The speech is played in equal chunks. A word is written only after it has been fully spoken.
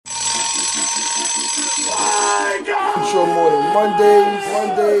Intro morning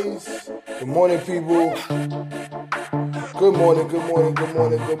Mondays. Good morning, people. Good morning.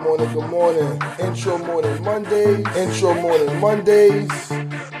 Intro morning Mondays.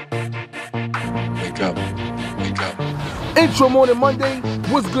 Wake up. Intro morning Monday.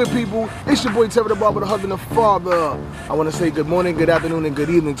 What's good, people? It's your boy Terry the Barber, the husband and father. I want to say good morning, good afternoon, and good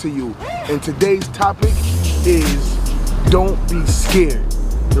evening to you. And today's topic is don't be scared.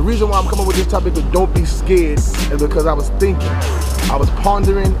 The reason why I'm coming with this topic of don't be scared is because I was thinking, I was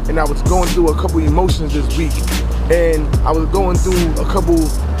pondering, and I was going through a couple emotions this week. And I was going through a couple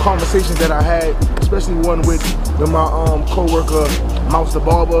conversations that I had, especially one with my co-worker, Mouse the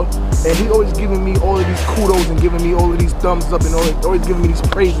Barber. And he always giving me all of these kudos and giving me all of these thumbs up and always giving me these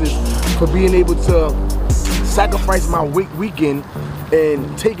praises for being able to sacrifice my weekend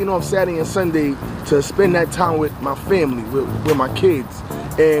and taking off Saturday and Sunday to spend that time with my family, with my kids.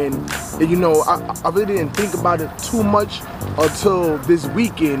 And you know, I really didn't think about it too much until this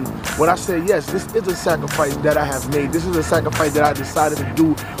weekend when I said, yes, this is a sacrifice that I have made. This is a sacrifice that I decided to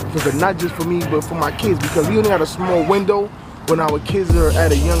do, because not just for me, but for my kids, because we only had a small window when our kids are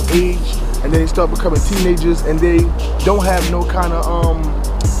at a young age, and then they start becoming teenagers, and they don't have no kind of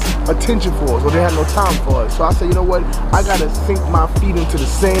attention for us, or they have no time for us. So I said, you know what, I gotta sink my feet into the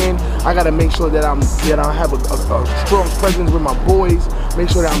sand. I gotta make sure that I have a strong presence with my boys, make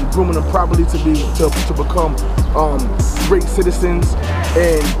sure that I'm grooming them properly to become great citizens.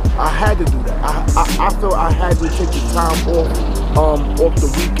 And I had to do that. I felt I had to take the time off the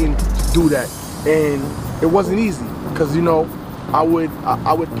weekend to do that, and it wasn't easy, because you know, I would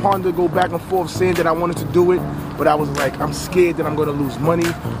ponder, go back and forth saying that I wanted to do it, but I was like, I'm scared that I'm going to lose money.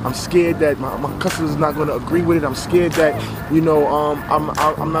 I'm scared that my customers are not going to agree with it. I'm scared that, you know,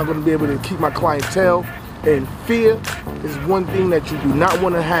 I'm not going to be able to keep my clientele. And fear is one thing that you do not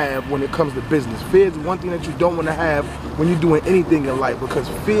want to have when it comes to business. Fear is one thing that you don't want to have when you're doing anything in life, because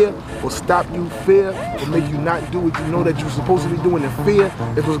fear will stop you. Fear will make you not do what you know that you're supposed to be doing, and fear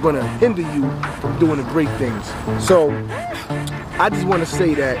is what's going to hinder you from doing the great things. So I just want to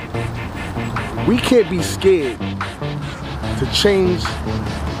say that we can't be scared to change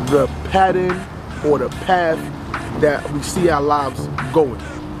the pattern or the path that we see our lives going.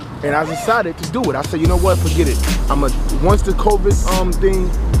 And I decided to do it. I said, you know what, forget it. Once the COVID thing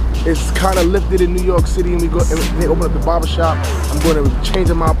is kind of lifted in New York City, and they open up the barbershop, I'm going to be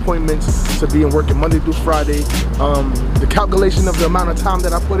changing my appointments to being working Monday through Friday. The calculation of the amount of time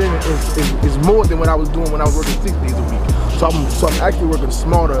that I put in is more than what I was doing when I was working 6 days a week. So I'm actually working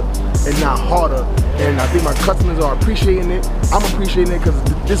smarter and not harder, and I think my customers are appreciating it. I'm appreciating it, because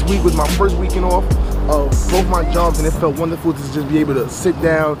this week was my first weekend off of both my jobs, and it felt wonderful to just be able to sit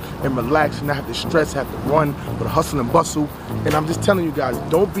down and relax and not have to stress, have to run, but hustle and bustle. And I'm just telling you guys,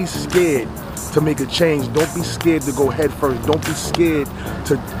 don't be scared to make a change. Don't be scared to go head first. Don't be scared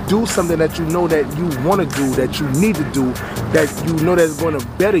to do something that you know that you want to do, that you need to do, that you know that's going to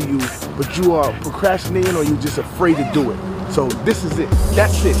better you, but you are procrastinating, or you're just afraid to do it. So this is it.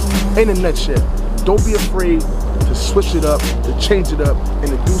 That's it. In a nutshell. Don't be afraid to switch it up, to change it up, and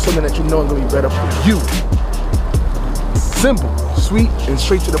to do something that you know is going to be better for you. Simple, sweet, and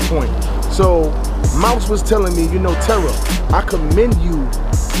straight to the point. So Mouse was telling me, you know, Terra, I commend you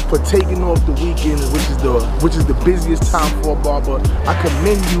for taking off the weekends, which is the busiest time for a barber. I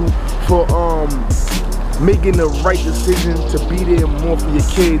commend you for making the right decision to be there more for your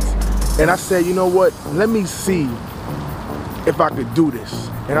kids. And I said, you know what, let me see if I could do this.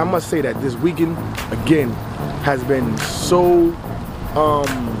 And I must say that this weekend, again, has been so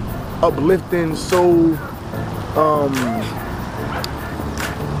uplifting, so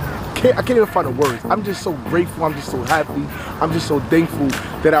I can't even find the words. I'm just so grateful. I'm just so happy. I'm just so thankful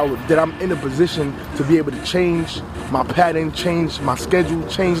that I'm in a position to be able to change my pattern, change my schedule,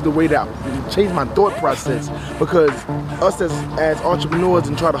 change the way that change my thought process. Because us as entrepreneurs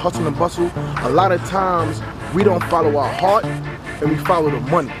and try to hustle and bustle, a lot of times we don't follow our heart and we follow the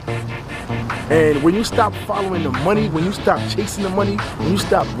money. And when you stop following the money, when you stop chasing the money, when you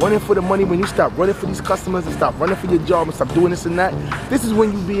stop running for the money, when you stop running for these customers and stop running for your job and stop doing this and that, this is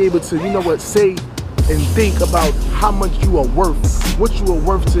when you be able to, you know what, say and think about how much you are worth, what you are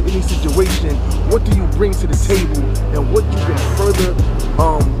worth to any situation, what do you bring to the table, and what you can further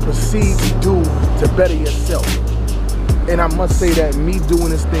proceed to do to better yourself. And I must say that me doing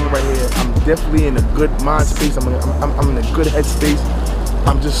this thing right here, I'm definitely in a good mind space. I'm in a good head space.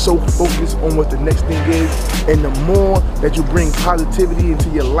 I'm just so focused on what the next thing is. And the more that you bring positivity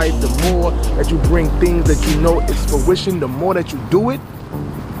into your life, the more that you bring things that you know is fruition, the more that you do it,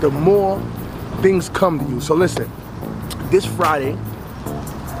 the more things come to you. So listen, this Friday,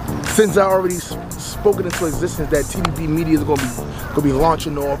 since I already spoken into existence that TDB Media is gonna be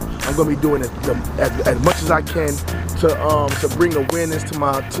launching off, I'm gonna be doing it as much as I can to bring awareness to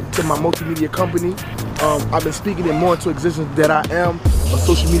my multimedia company. I've been speaking it more into existence that I am a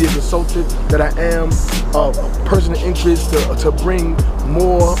social media consultant, that I am a person of interest to bring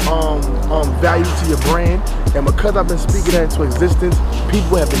more value to your brand. And because I've been speaking that into existence,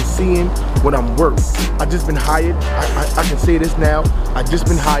 people have been seeing what I'm worth. I've just been hired, I can say this now, I've just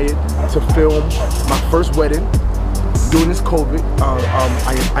been hired to film my first wedding during this COVID.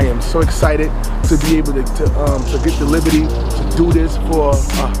 I am so excited to be able to get the liberty to do this for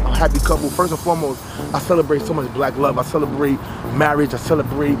a happy couple. First and foremost, I celebrate so much black love. I celebrate marriage. I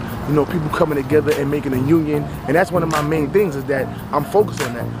celebrate, you know, people coming together and making a union. And that's one of my main things, is that I'm focused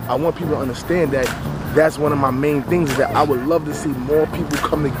on that. I want people to understand that that's one of my main things, is that I would love to see more people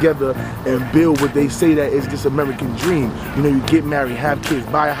come together and build what they say that is this American dream. You know, you get married, have kids,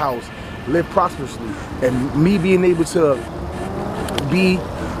 buy a house, live prosperously. And me being able to be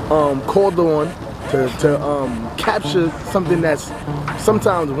called on to capture something that's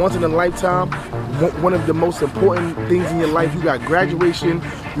sometimes once in a lifetime, one of the most important things in your life. You got graduation,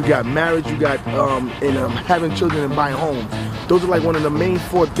 you got marriage, you got having children and buying homes. Those are like one of the main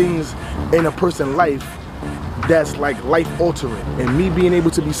 4 things in a person's life that's like life altering. And me being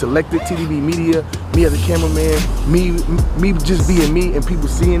able to be selected, TDB Media, me as a cameraman, me just being me, and people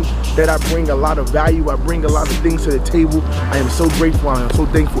seeing that I bring a lot of value, I bring a lot of things to the table. I am so grateful, I am so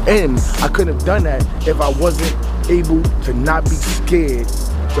thankful. And I couldn't have done that if I wasn't able to not be scared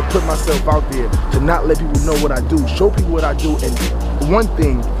to put myself out there, to not let people know what I do, show people what I do, and one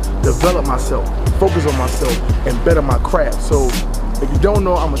thing, develop myself, focus on myself, and better my craft. So if you don't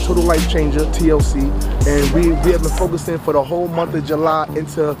know, I'm a Total Life Changer, TLC, and we have been focusing for the whole month of July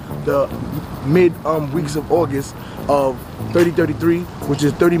into the mid weeks of August of 30-33, which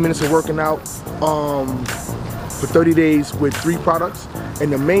is 30 minutes of working out for 30 days with 3 products.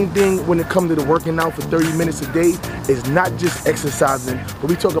 And the main thing when it comes to the working out for 30 minutes a day is not just exercising, but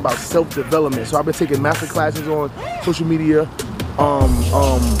we talk about self-development. So I've been taking master classes on social media,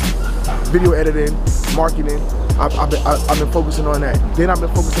 video editing, marketing. I've been focusing on that. Then I've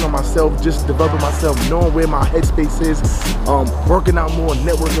been focusing on myself, just developing myself, knowing where my headspace is, working out more,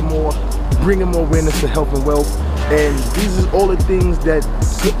 networking more, bringing more awareness to health and wealth. And these are all the things that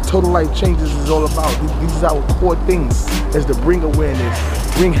Total Life Changes is all about. These are our core things, is to bring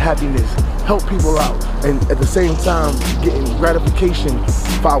awareness, bring happiness, help people out, and at the same time getting gratification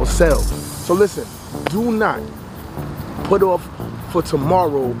for ourselves. So listen, do not put off for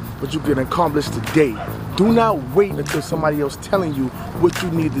tomorrow what you can accomplish today. Do not wait until somebody else telling you what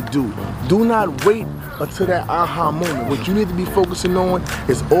you need to do. Do not wait until that aha moment. What you need to be focusing on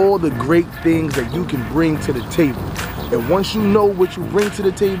is all the great things that you can bring to the table. And once you know what you bring to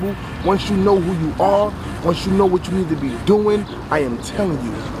the table, once you know who you are, once you know what you need to be doing, I am telling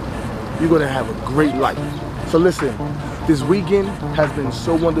you, you're gonna have a great life. So listen, this weekend has been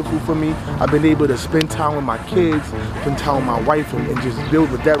so wonderful for me. I've been able to spend time with my kids, spend time with my wife, and just build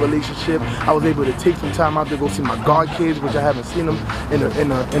with that relationship. I was able to take some time out to go see my godkids, which I haven't seen them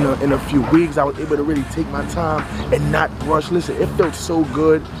in a few weeks. I was able to really take my time and not rush. Listen, it felt so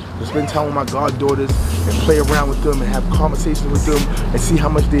good to spend time with my goddaughters and play around with them and have conversations with them and see how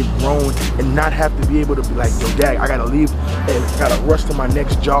much they've grown, and not have to be able to be like, yo, Dad, I gotta leave and gotta rush to my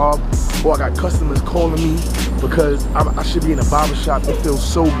next job, or I got customers calling me because I should be in a barber shop. It feels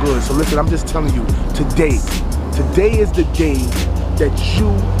so good. So listen, I'm just telling you, today is the day that you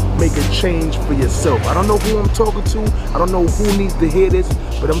make a change for yourself. I don't know who I'm talking to. I don't know who needs to hear this,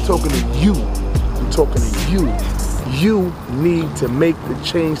 but I'm talking to you. I'm talking to you. You need to make the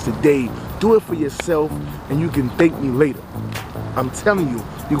change today. Do it for yourself, and you can thank me later. I'm telling you,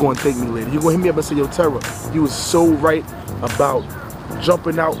 you're going to thank me later. You're going to hit me up and say, yo, Terra, you was so right about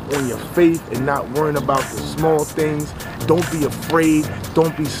jumping out on your faith and not worrying about the small things. Don't be afraid.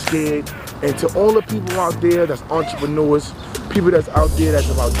 Don't be scared. And to all the people out there that's entrepreneurs, people that's out there that's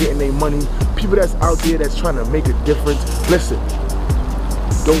about getting their money, people that's out there that's trying to make a difference, listen,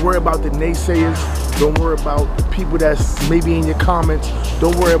 don't worry about the naysayers. Don't worry about the people that's maybe in your comments.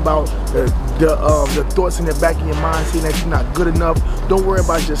 Don't worry about the thoughts in the back of your mind saying that you're not good enough. Don't worry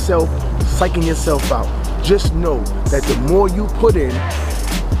about yourself, psyching yourself out. Just know that the more you put in,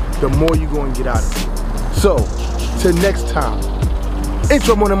 the more you're going to get out of it. So, till next time,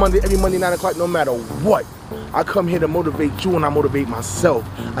 Intro Morning Monday, every Monday 9 o'clock, no matter what. I come here to motivate you, and I motivate myself.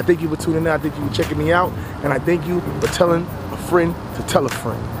 I thank you for tuning in. I thank you for checking me out. And I thank you for telling a friend to tell a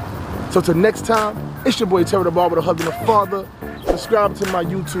friend. So till next time, it's your boy Terra the Barber, the husband and father. Subscribe to my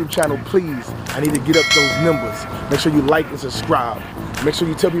YouTube channel, please. I need to get up those numbers. Make sure you like and subscribe. Make sure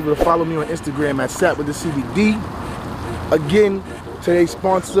you tell people to follow me on Instagram at Sap with the CBD. Again, today's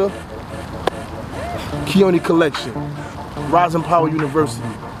sponsor, Keone Collection, Rising Power University.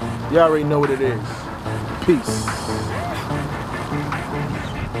 You already know what it is. Peace.